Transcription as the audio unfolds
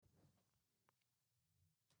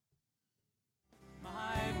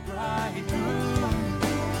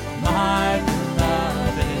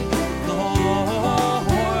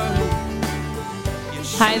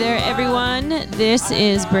Hi there, everyone. This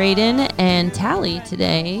is Brayden and Tali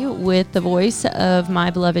today with the voice of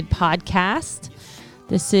my beloved podcast.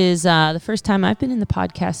 This is the first time I've been in the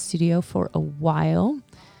podcast studio for a while.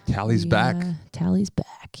 Tali's back. Tali's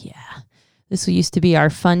back, yeah. This used to be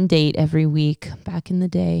our fun date every week back in the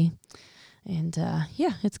day. And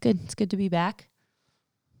yeah, it's good. It's good to be back.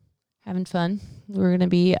 Having fun. We're going to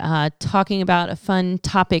be talking about a fun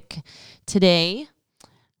topic today.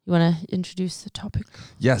 You want to introduce the topic?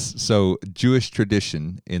 Yes. So Jewish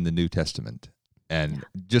tradition in the New Testament and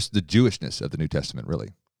just the Jewishness of the New Testament, really.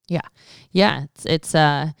 Yeah. Yeah. It's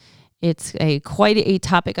a quite a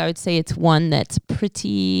topic. I would say it's one that's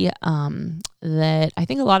pretty, that I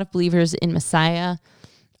think a lot of believers in Messiah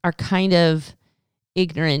are kind of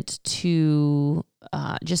ignorant to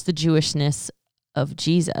just the Jewishness of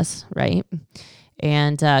Jesus, right?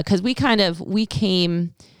 And because we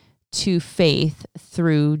came to faith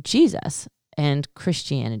through Jesus and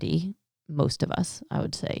Christianity, most of us, I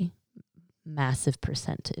would say, massive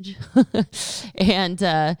percentage. and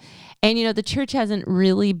you know, the church hasn't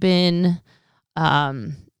really been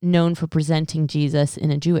known for presenting Jesus in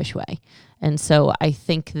a Jewish way. And so I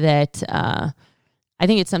think that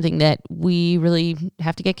it's something that we really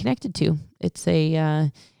have to get connected to. It's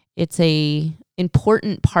a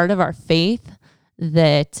important part of our faith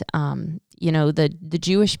that you know, the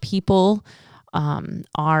Jewish people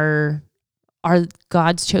are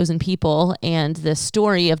God's chosen people, and the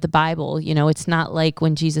story of the Bible, you know, it's not like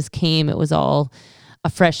when Jesus came, it was all a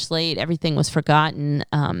fresh slate, everything was forgotten.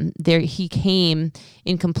 He came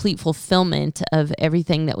in complete fulfillment of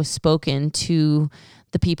everything that was spoken to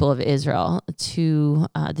the people of Israel, to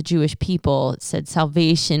the Jewish people. It said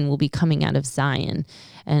salvation will be coming out of Zion.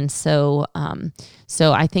 And so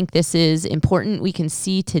I think this is important. We can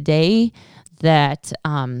see today that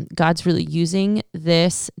God's really using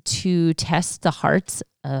this to test the hearts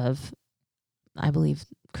of, I believe,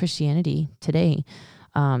 Christianity today,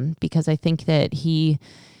 because I think that He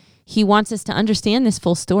wants us to understand this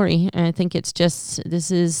full story, and I think it's just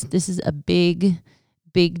this is a big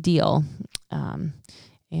deal,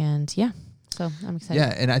 and yeah. So I'm excited.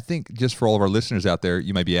 Yeah, and I think just for all of our listeners out there,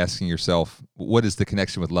 you might be asking yourself, what is the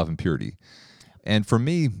connection with love and purity? And for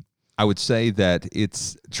me, I would say that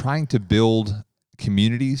it's trying to build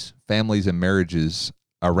communities, families, and marriages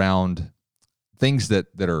around things that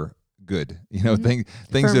are good. You know, things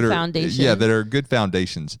that are foundations. Yeah, that are good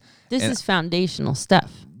foundations. This is foundational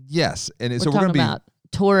stuff. Yes, and we're so we're going to be about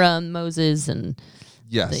Torah, Moses, and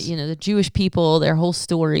yes, the Jewish people, their whole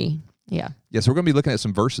story. Yeah. Yeah, so we're going to be looking at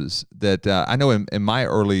some verses that I know in my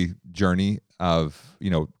early journey of, you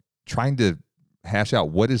know, trying to hash out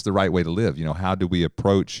what is the right way to live. You know, how do we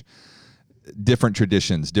approach different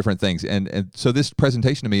traditions, different things. And so this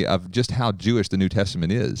presentation to me of just how Jewish the New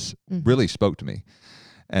Testament is really spoke to me.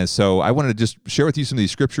 And so I wanted to just share with you some of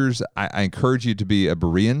these scriptures. I encourage you to be a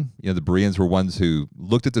Berean. You know, the Bereans were ones who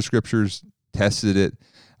looked at the scriptures, tested it.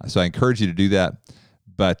 So I encourage you to do that.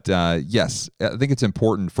 But yes, I think it's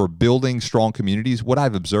important for building strong communities. What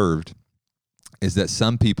I've observed is that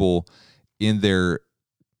some people, in their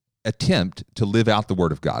attempt to live out the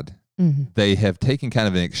Word of God, they have taken kind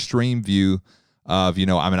of an extreme view of, you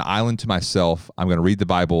know, I'm an island to myself. I'm going to read the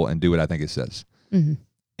Bible and do what I think it says.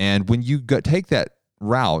 And when you take that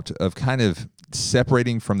route of kind of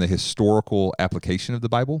separating from the historical application of the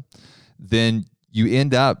Bible, then you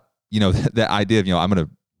end up, you know, that idea of, you know, I'm going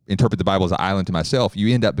to interpret the Bible as an island to myself,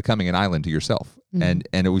 you end up becoming an island to yourself. And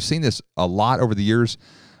we've seen this a lot over the years.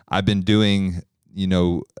 I've been doing, you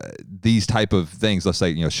know, these type of things, let's say,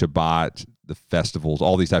 you know, Shabbat, the festivals,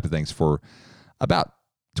 all these type of things for about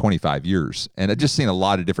 25 years. And I've just seen a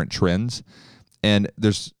lot of different trends. And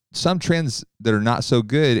there's some trends that are not so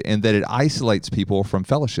good, and that it isolates people from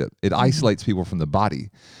fellowship. It isolates people from the body.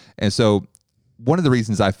 And so one of the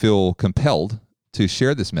reasons I feel compelled to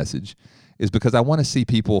share this message is because I want to see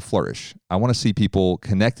people flourish. I want to see people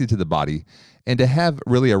connected to the body and to have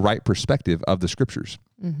really a right perspective of the scriptures.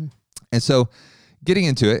 And so getting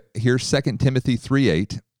into it, here's 2 Timothy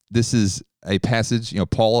 3:8. This is a passage, you know,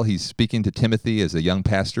 Paul, he's speaking to Timothy as a young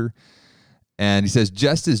pastor. And he says,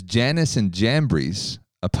 just as Jannes and Jambres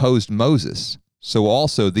opposed Moses, so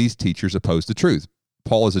also these teachers oppose the truth.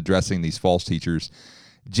 Paul is addressing these false teachers.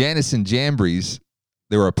 Jannes and Jambres,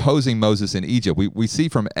 they were opposing Moses in Egypt. We see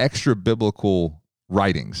from extra biblical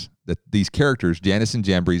writings that these characters, Jannes and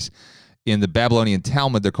Jambres, in the Babylonian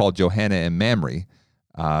Talmud, they're called Johanna and Mamre,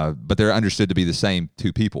 but they're understood to be the same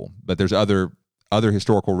two people. But there's other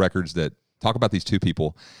historical records that talk about these two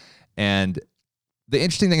people. And the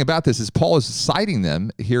interesting thing about this is Paul is citing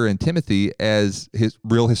them here in Timothy as his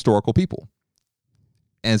real historical people.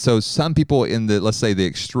 And so some people in the, let's say, the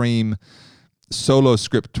extreme solo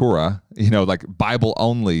scriptura, like Bible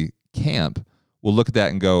only camp, will look at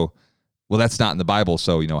that and go, well, that's not in the Bible,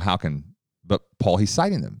 so, how can, but Paul, he's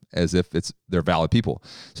citing them as if they're valid people.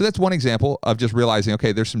 So that's one example of just realizing,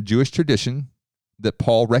 okay, there's some Jewish tradition that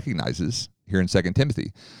Paul recognizes here in 2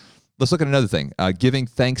 Timothy. Let's look at another thing, giving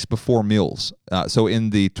thanks before meals. So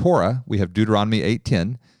in the Torah, we have Deuteronomy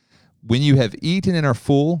 8:10. When you have eaten and are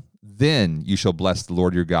full, then you shall bless the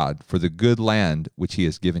Lord your God for the good land which he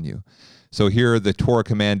has given you. So here the Torah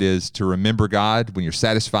command is to remember God when you're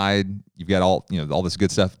satisfied, you've got all this good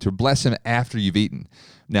stuff, to bless him after you've eaten.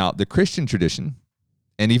 Now, the Christian tradition,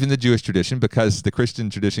 and even the Jewish tradition, because the Christian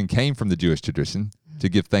tradition came from the Jewish tradition, to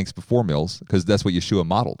give thanks before meals, because that's what Yeshua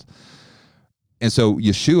modeled. And so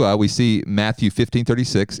Yeshua, we see Matthew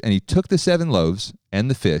 15:36, and he took the 7 loaves and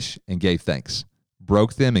the fish and gave thanks,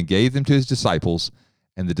 broke them and gave them to his disciples,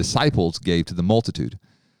 and the disciples gave to the multitude.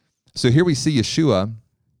 So here we see Yeshua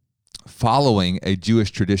following a Jewish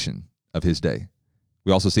tradition of his day.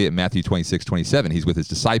 We also see it in Matthew 26:27. He's with his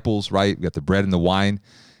disciples, right? We got the bread and the wine.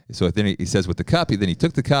 So then he says with the cup, then he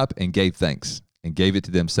took the cup and gave thanks and gave it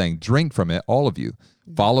to them, saying, drink from it, all of you,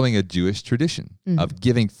 following a Jewish tradition of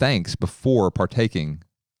giving thanks before partaking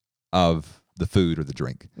of the food or the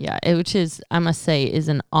drink. Yeah, which is, I must say, is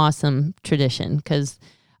an awesome tradition, because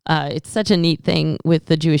it's such a neat thing with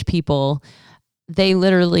the Jewish people. They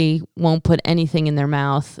literally won't put anything in their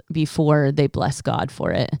mouth before they bless God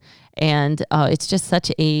for it. And it's just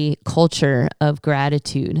such a culture of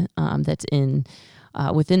gratitude that's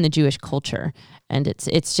within the Jewish culture. And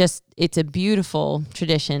it's a beautiful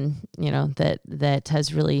tradition, that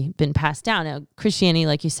has really been passed down. Now, Christianity,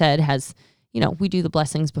 like you said, has, we do the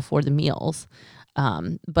blessings before the meals.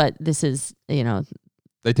 But this is,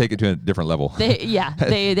 they take it to a different level.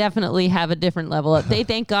 They definitely have a different level. They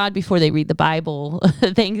thank God before they read the Bible.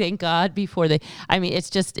 They thank God before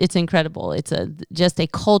it's incredible. It's just a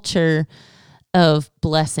culture of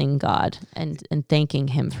blessing God and thanking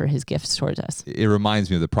him for his gifts towards us. It reminds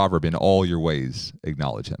me of the proverb, in all your ways,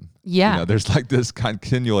 acknowledge him. Yeah. There's like this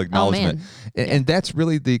continual acknowledgement. And that's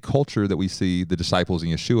really the culture that we see the disciples in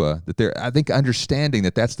Yeshua, that they're, I think, understanding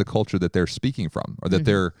that that's the culture that they're speaking from, or that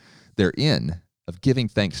they're in, of giving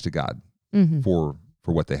thanks to God for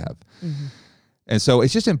what they have. And so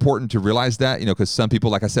it's just important to realize that, because some people,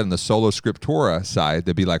 like I said, on the solo scriptura side,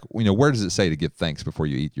 they'd be like, where does it say to give thanks before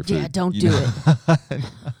you eat your food? Yeah, don't do it.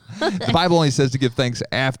 The Bible only says to give thanks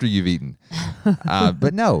after you've eaten.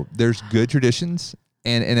 But no, there's good traditions.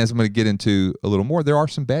 And as I'm going to get into a little more, there are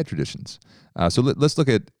some bad traditions. So let's look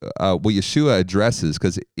at what Yeshua addresses,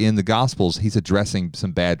 because in the Gospels, he's addressing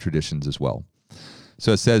some bad traditions as well.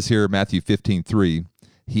 So it says here, Matthew 15:3,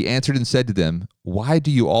 he answered and said to them, why do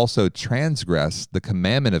you also transgress the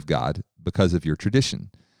commandment of God because of your tradition?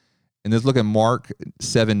 And let's look at Mark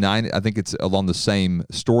 7:9. I think it's along the same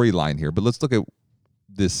storyline here, but let's look at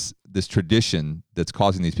this tradition that's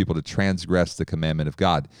causing these people to transgress the commandment of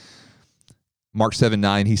God. Mark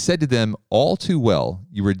 7:9, he said to them, all too well,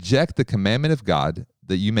 you reject the commandment of God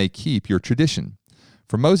that you may keep your tradition.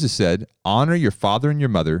 For Moses said, honor your father and your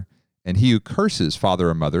mother, and he who curses father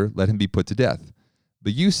or mother, let him be put to death.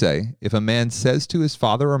 But you say, if a man says to his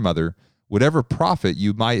father or mother, whatever profit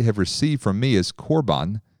you might have received from me is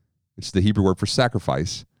korban, which is the Hebrew word for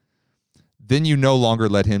sacrifice, then you no longer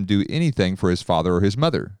let him do anything for his father or his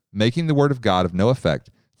mother, making the word of God of no effect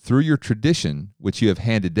through your tradition, which you have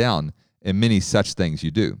handed down, and many such things you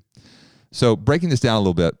do. So breaking this down a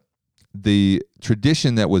little bit, the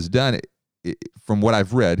tradition that was done, from what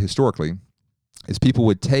I've read historically, is people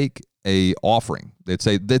would take a offering. They'd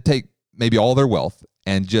take maybe all their wealth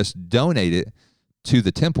and just donate it to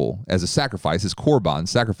the temple as a sacrifice, as korban,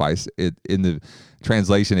 sacrifice. In the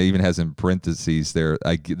translation, it even has in parentheses there,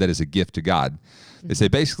 that is a gift to God. They say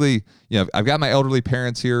basically, I've got my elderly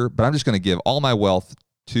parents here, but I'm just going to give all my wealth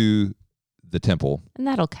to the temple. And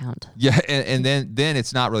that'll count. Yeah, and then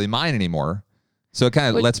it's not really mine anymore. So it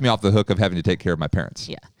kind of lets me off the hook of having to take care of my parents.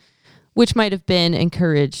 Yeah. Which might have been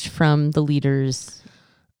encouraged from the leaders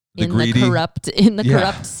in the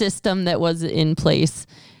corrupt system that was in place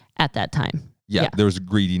at that time. Yeah, there was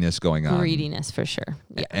greediness going on. Greediness for sure.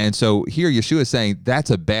 Yeah. And so here Yeshua is saying that's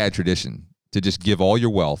a bad tradition, to just give all your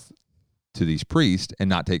wealth to these priests and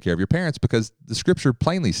not take care of your parents, because the scripture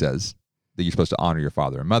plainly says that you're supposed to honor your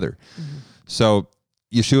father and mother. So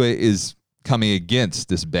Yeshua is coming against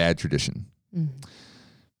this bad tradition.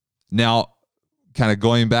 Now, kind of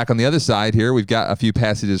going back on the other side here, we've got a few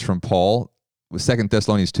passages from Paul. With 2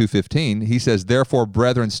 Thessalonians 2:15, he says, therefore,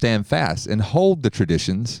 brethren, stand fast and hold the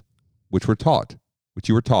traditions which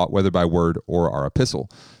you were taught, whether by word or our epistle.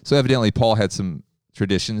 So evidently, Paul had some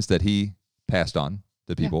traditions that he passed on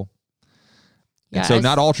to people. Yeah, and so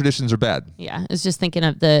not all traditions are bad. Yeah, I was just thinking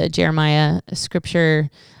of the Jeremiah scripture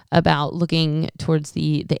about looking towards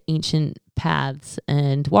the ancient paths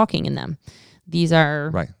and walking in them. These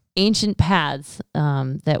are ancient paths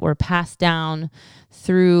that were passed down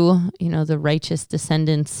through, the righteous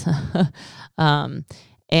descendants,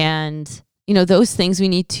 and those things we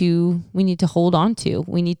need to hold on to.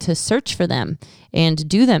 We need to search for them and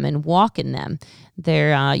do them and walk in them.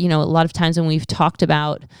 They're a lot of times when we've talked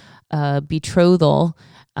about betrothal,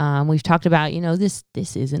 we've talked about this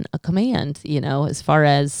isn't a command, as far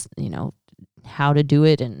as how to do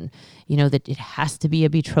it, and that it has to be a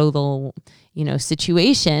betrothal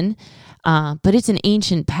situation, but it's an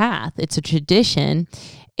ancient path. It's a tradition,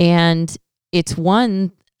 and it's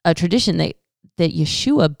a tradition that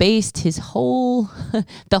Yeshua based his whole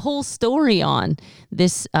the whole story on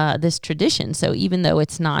this tradition. So even though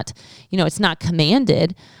it's not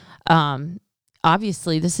commanded,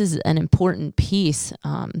 obviously this is an important piece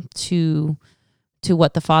to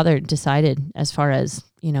what the Father decided, as far as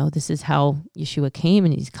this is how Yeshua came,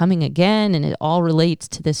 and he's coming again, and it all relates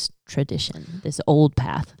to this tradition, this old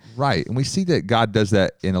path. Right, and we see that God does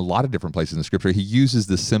that in a lot of different places in the Scripture. He uses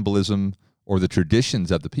the symbolism or the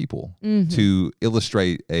traditions of the people to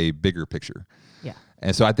illustrate a bigger picture. Yeah.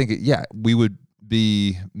 And so I think, we would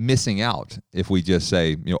be missing out if we just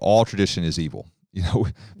say, all tradition is evil,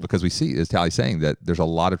 because we see, as Tali's saying, that there's a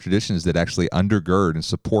lot of traditions that actually undergird and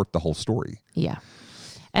support the whole story. Yeah.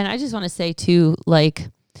 And I just want to say too,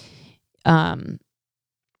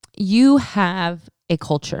 you have a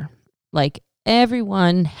culture.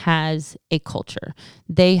 Everyone has a culture.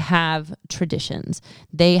 They have traditions.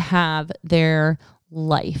 They have their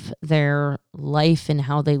life and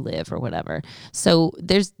how they live or whatever. So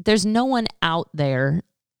there's no one out there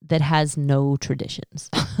that has no traditions.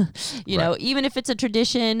 Even if it's a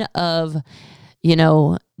tradition of,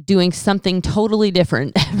 doing something totally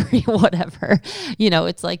different every whatever,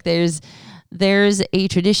 it's like there's a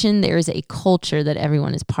tradition, there's a culture that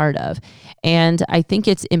everyone is part of. And I think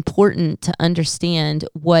it's important to understand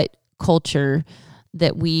what culture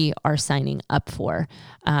that we are signing up for,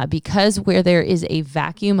 because where there is a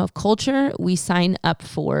vacuum of culture, we sign up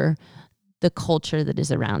for the culture that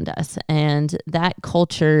is around us. And that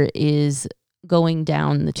culture is going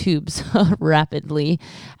down the tubes rapidly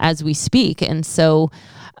as we speak. And so,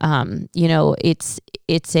 it's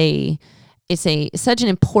such an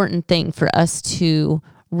important thing for us to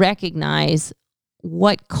recognize,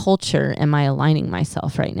 what culture am I aligning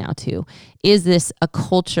myself right now to? Is this a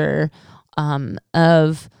culture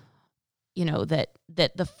of that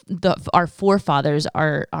our forefathers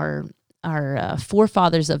our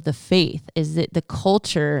forefathers of the faith? Is it the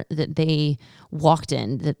culture that they walked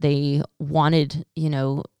in, that they wanted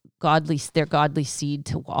their godly seed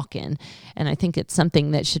to walk in? And I think it's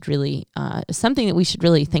something that should really something that we should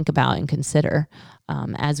really think about and consider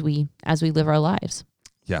as we live our lives.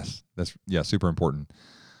 Yes, that's super important.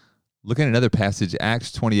 Looking at another passage,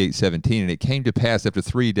 Acts 28:17, and it came to pass after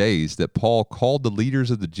 3 days that Paul called the leaders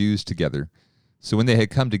of the Jews together. So when they had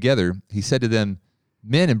come together, he said to them,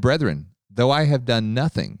 "Men and brethren, though I have done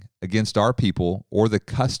nothing against our people or the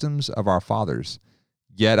customs of our fathers,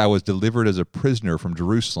 yet I was delivered as a prisoner from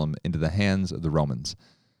Jerusalem into the hands of the Romans."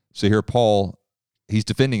 So here Paul, he's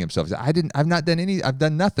defending himself. He said, I've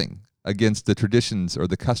done nothing against the traditions or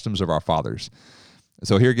the customs of our fathers.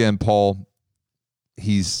 So here again, Paul,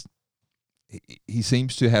 he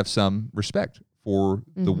seems to have some respect for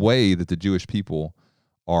the way that the Jewish people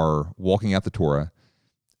are walking out the Torah.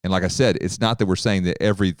 And like I said, it's not that we're saying that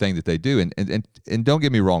everything that they do, and don't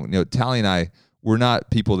get me wrong, Tali and I, we're not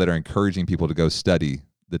people that are encouraging people to go study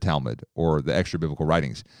the Talmud or the extra biblical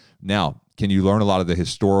writings. Now, can you learn a lot of the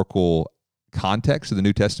historical context of the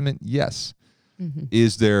New Testament? Yes.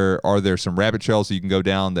 Are there some rabbit trails that you can go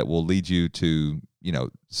down that will lead you to,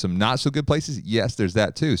 some not so good places? Yes, there's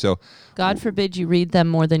that too. So God forbid you read them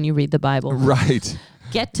more than you read the Bible. Right.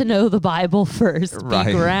 Get to know the Bible first. Right.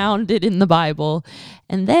 Be grounded in the Bible,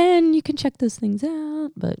 and then you can check those things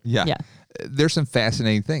out. But yeah. There's some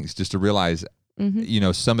fascinating things just to realize,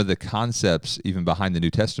 some of the concepts even behind the New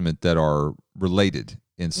Testament that are related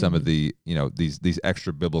in some of the, these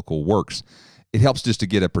extra biblical works. It helps just to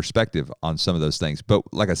get a perspective on some of those things. But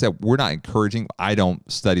like I said, we're not encouraging. I don't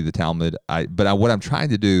study the Talmud. What I'm trying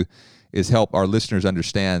to do is help our listeners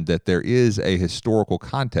understand that there is a historical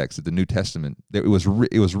context of the New Testament. It was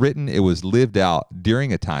written, it was lived out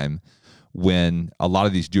during a time when a lot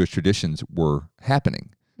of these Jewish traditions were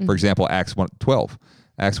happening. For example, Acts 1:12.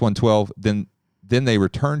 Acts 1:12, then they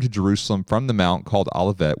returned to Jerusalem from the mount called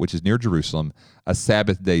Olivet, which is near Jerusalem, a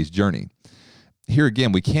Sabbath day's journey. here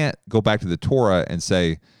again, we can't go back to the Torah and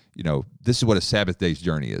say, this is what a Sabbath day's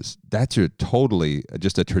journey is. That's totally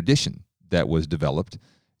just a tradition that was developed,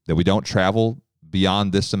 that we don't travel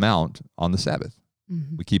beyond this amount on the Sabbath.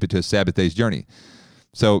 Mm-hmm. We keep it to a Sabbath day's journey.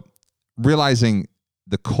 So realizing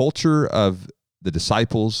the culture of the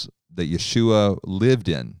disciples that Yeshua lived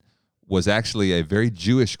in was actually a very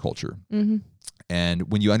Jewish culture. Mm-hmm.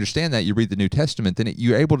 And when you understand that, you read the New Testament, then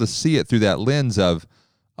you're able to see it through that lens of,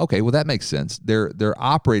 okay, well, that makes sense. They're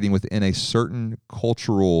operating within certain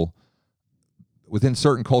cultural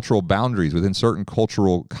boundaries, within certain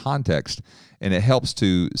cultural context, and it helps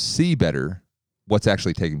to see better what's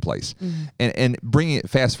actually taking place. Mm-hmm. And bringing it,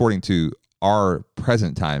 fast forwarding to our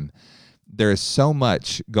present time, there is so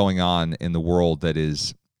much going on in the world that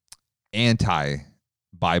is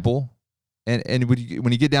anti-Bible, and when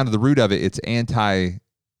you get down to the root of it, it's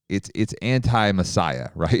anti-Messiah,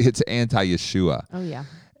 right? It's anti-Yeshua. Oh yeah.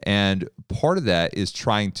 And part of that is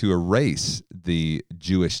trying to erase the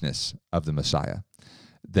Jewishness of the Messiah,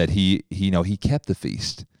 that he kept the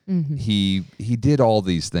feast. Mm-hmm. He did all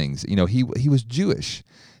these things. He was Jewish.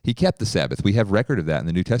 He kept the Sabbath. We have record of that in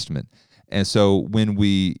the New Testament. And so when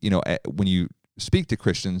when you speak to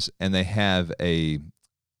Christians and they have a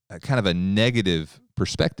kind of a negative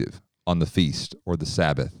perspective on the feast or the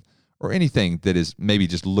Sabbath or anything that is maybe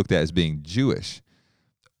just looked at as being Jewish,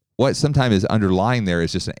 what sometimes is underlying there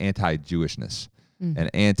is just an anti-Jewishness, an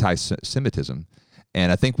anti-Semitism.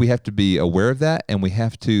 And I think we have to be aware of that, and we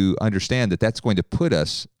have to understand that that's going to put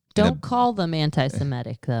us... Don't call them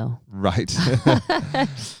anti-Semitic, though. Right.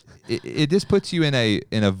 It just puts you in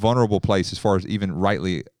a vulnerable place as far as even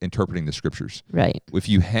rightly interpreting the Scriptures. Right. If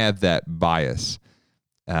you have that bias.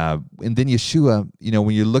 And then Yeshua,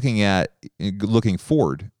 when you're looking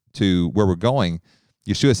forward to where we're going,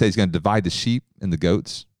 Yeshua says he's going to divide the sheep and the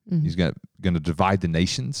goats. Mm-hmm. He's going to divide the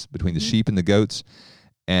nations between the sheep and the goats.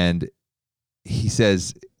 And he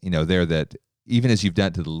says, there that even as you've done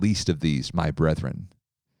it to the least of these, my brethren,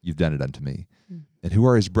 you've done it unto me. Mm-hmm. And who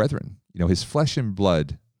are his brethren? His flesh and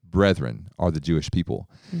blood brethren are the Jewish people.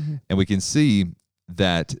 Mm-hmm. And we can see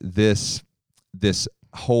that this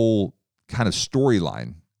whole kind of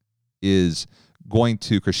storyline is going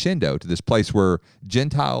to crescendo to this place where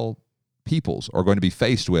Gentile peoples are going to be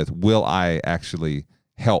faced with, will I actually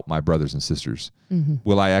help my brothers and sisters? Mm-hmm.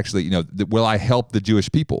 Will I actually, will I help the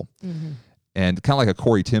Jewish people? Mm-hmm. And kind of like a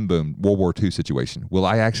Corrie ten Boom World War II situation. Will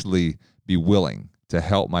I actually be willing to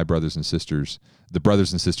help my brothers and sisters, the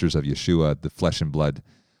brothers and sisters of Yeshua, the flesh and blood?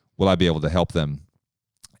 Will I be able to help them?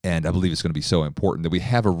 And I believe it's going to be so important that we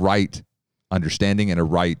have a right understanding and a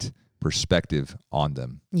right perspective on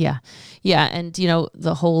them. Yeah. Yeah. And,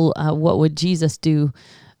 the whole what would Jesus do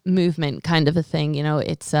movement kind of a thing,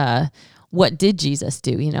 it's what did Jesus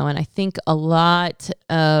do, and I think a lot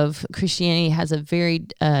of Christianity has a very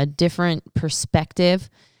different perspective.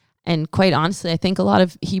 And quite honestly, I think a lot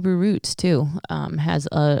of Hebrew roots too has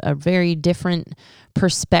a very different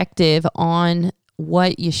perspective on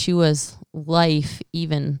what Yeshua's life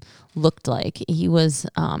even looked like. He was,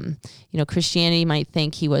 Christianity might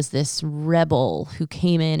think he was this rebel who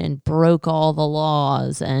came in and broke all the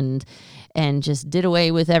laws and just did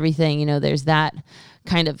away with everything. There's that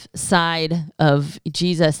kind of side of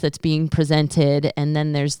Jesus that's being presented. And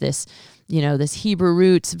then there's this, this Hebrew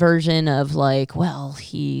roots version of like, well,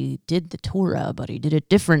 he did the Torah, but he did it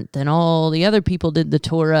different than all the other people did the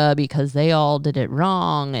Torah because they all did it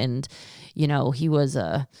wrong. And, he was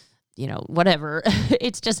whatever.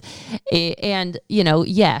 It's just, and,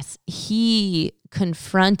 yes, he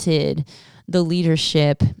confronted the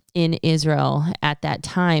leadership in Israel at that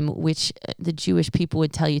time, which the Jewish people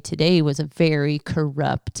would tell you today was a very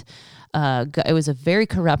corrupt, it was a very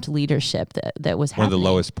corrupt leadership that was happening. One of the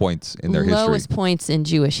lowest points in their history. Lowest points in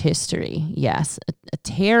Jewish history, yes. A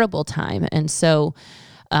terrible time. And so,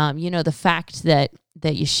 the fact that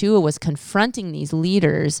Yeshua was confronting these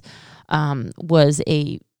leaders was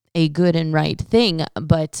a good and right thing.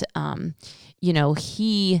 But,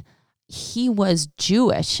 he was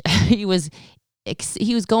Jewish. He was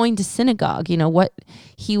going to synagogue.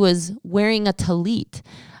 He was wearing a talit.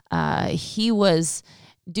 He was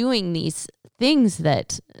doing these things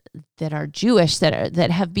that are Jewish,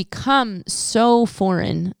 that have become so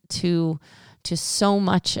foreign to so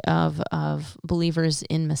much of believers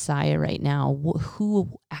in Messiah right now.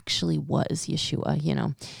 Who actually was Yeshua?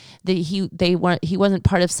 He wasn't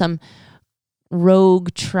part of some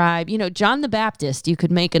rogue tribe. John the Baptist, you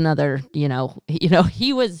could make another,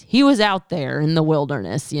 he was out there in the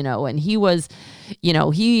wilderness, and he was,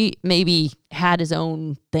 he maybe had his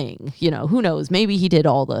own thing, who knows, maybe he did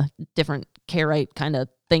all the different Karaite kind of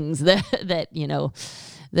things that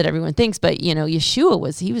that everyone thinks. But,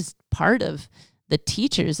 Yeshua he was part of the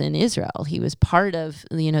teachers in Israel. He was part of,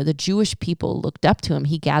 the Jewish people looked up to him.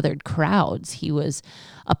 He gathered crowds. He was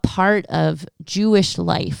a part of Jewish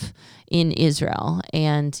life in Israel.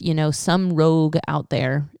 And, some rogue out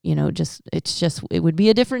there, it would be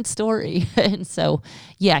a different story. And so,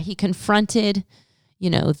 he confronted,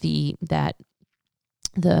 the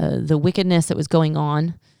wickedness that was going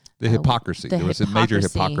on. The hypocrisy. There was a major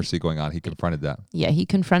hypocrisy going on. He confronted that. Yeah, he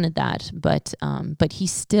confronted that, but he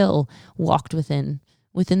still walked within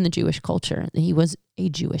the Jewish culture. He was a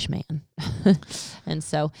Jewish man. And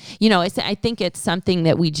so, I think it's something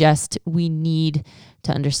that we need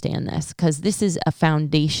to understand this, because this is a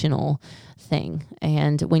foundational thing.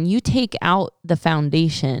 And when you take out the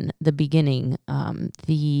foundation, the beginning,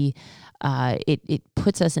 it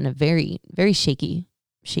puts us in a very, very shaky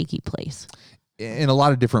place. In a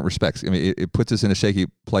lot of different respects. I mean, it puts us in a shaky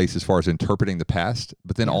place as far as interpreting the past,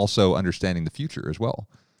 but then also understanding the future as well.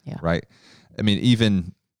 Yeah. Right? I mean,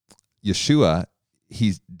 even Yeshua,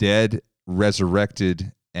 he's dead,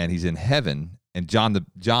 resurrected, and he's in heaven. And John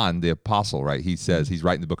the apostle, right? He says, he's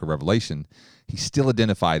writing the book of Revelation. He's still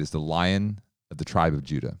identified as the Lion of the tribe of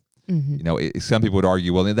Judah. Mm-hmm. Some people would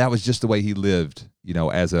argue, well, that was just the way he lived,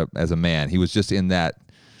 as a man. He was just in that,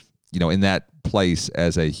 in that place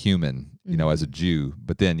as a human, as a Jew,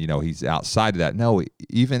 but then, he's outside of that. No,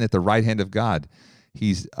 even at the right hand of God,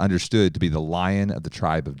 he's understood to be the Lion of the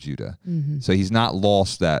tribe of Judah. Mm-hmm. So he's not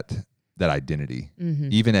lost that identity,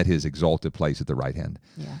 even at his exalted place at the right hand.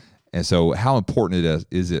 Yeah. And so how important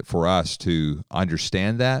is it for us to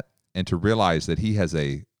understand that and to realize that he has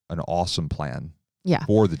an awesome plan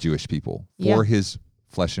for the Jewish people, for his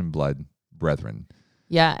flesh and blood brethren.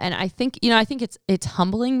 Yeah, and I think it's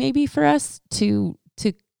humbling maybe for us to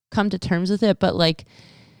come to terms with it, but like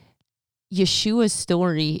Yeshua's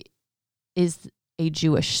story is a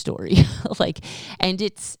Jewish story. And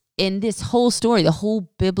it's in this whole story, the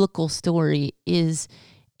whole biblical story is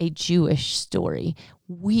a Jewish story.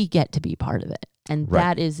 We get to be part of it. And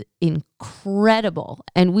that is incredible.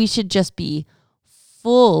 And we should just be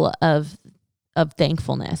full of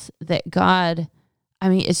thankfulness that God,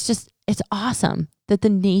 it's awesome that the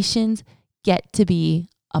nations get to be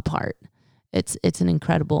a part. It's an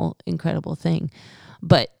incredible, incredible thing.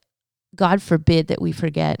 But God forbid that we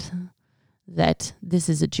forget that this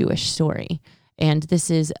is a Jewish story. And this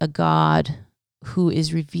is a God who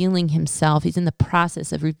is revealing himself. He's in the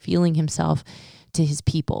process of revealing himself to his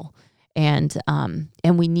people. And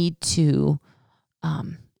we need to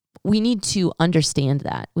understand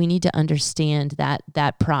that. We need to understand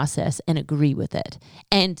that process and agree with it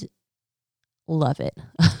and love it.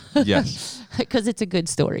 Yes. Because it's a good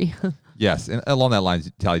story. Yes. And along that line,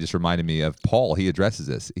 Tali just reminded me of Paul. He addresses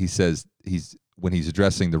this. He says when he's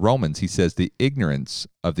addressing the Romans, he says the ignorance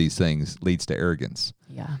of these things leads to arrogance.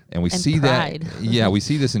 Yeah. And we see pride. that. Yeah, we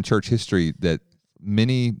see this in church history, that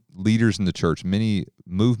many leaders in the church, many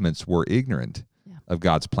movements were ignorant of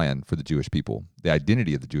God's plan for the Jewish people, the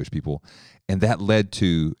identity of the Jewish people. And that led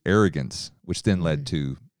to arrogance, which then led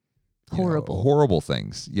to horrible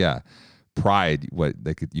things. Yeah. Pride, what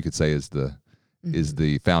you could say is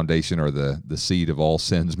the foundation or the seed of all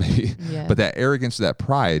sins, maybe. Yeah. But that arrogance, that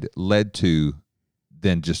pride led to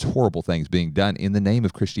then just horrible things being done in the name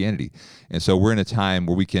of Christianity. And so we're in a time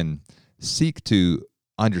where we can seek to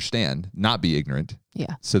understand, not be ignorant,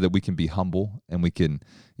 so that we can be humble, and we can,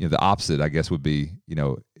 the opposite, I guess, would be,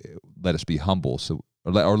 let us be humble,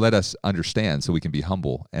 or let us understand so we can be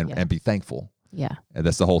humble and be thankful. Yeah. And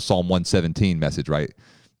that's the whole Psalm 117 message, right?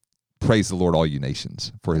 Praise the Lord, all you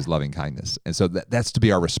nations, for his loving kindness. And so that's to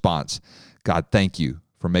be our response. God, thank you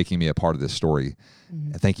for making me a part of this story.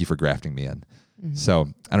 And thank you for grafting me in. Mm-hmm. So,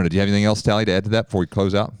 I don't know, do you have anything else, Tali, to add to that before we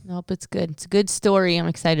close out? Nope, it's good. It's a good story. I'm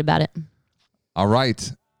excited about it. All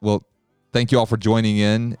right. Well, thank you all for joining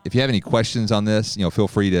in. If you have any questions on this, feel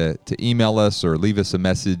free to email us or leave us a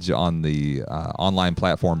message on the online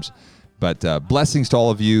platforms. But blessings to all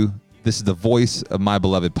of you. This is the Voice of My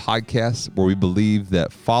Beloved podcast, where we believe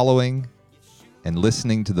that following and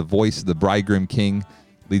listening to the voice of the bridegroom king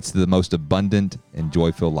leads to the most abundant and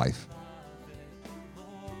joy-filled life.